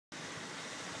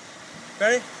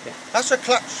Ready? Yeah. That's a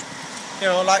clutch. You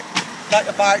know, like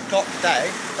the bike got today.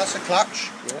 That's a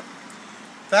clutch. Yeah.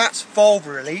 That's valve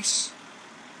release.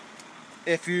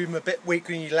 If you're a bit weak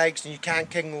in your legs and you can't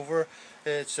king over,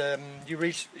 it's you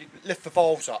lift the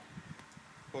valves up.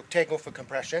 We'll take off the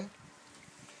compression.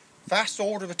 Fast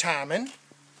order the timing.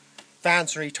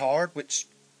 Advance and retard, which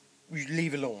you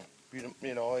leave alone.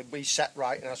 You know, we set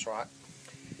right and that's right.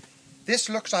 This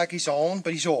looks like he's on,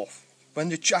 but he's off. When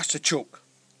the just a choke.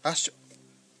 That's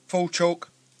full choke.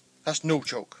 That's no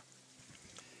choke.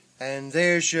 And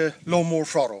there's your low more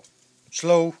throttle.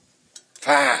 Slow,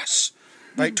 fast.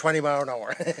 About 20 miles an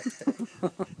hour.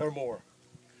 Or more.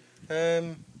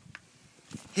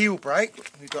 Heel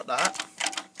brake, we've got that.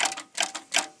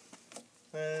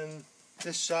 And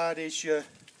this side is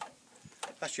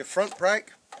that's your front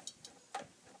brake.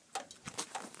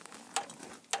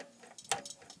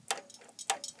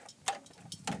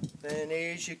 And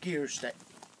here's your gear stick,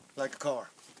 like a car.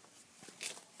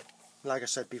 Like I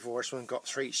said before, this one got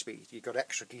 3-speed. You got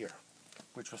extra gear,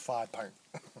 which was £5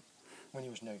 when he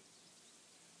was new.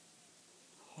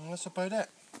 And that's about it.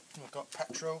 We've got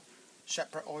petrol,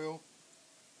 separate oil.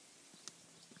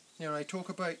 You know, they talk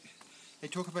about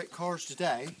cars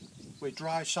today with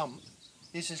dry sump.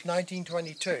 This is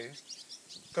 1922.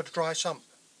 Got a dry sump,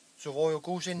 so oil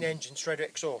goes in the engine straight to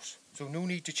exhaust. So no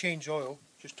need to change oil,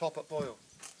 just top up oil.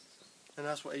 And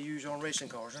that's what they use on racing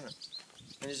cars, isn't it?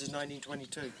 And this is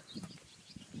 1922.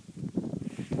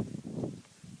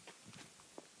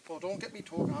 Well, don't get me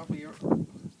talking out here.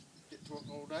 Get talking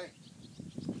all day.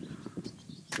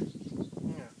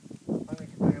 Yeah, I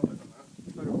think you're playing with them, huh?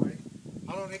 By the way,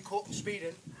 I don't think caught them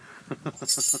speeding.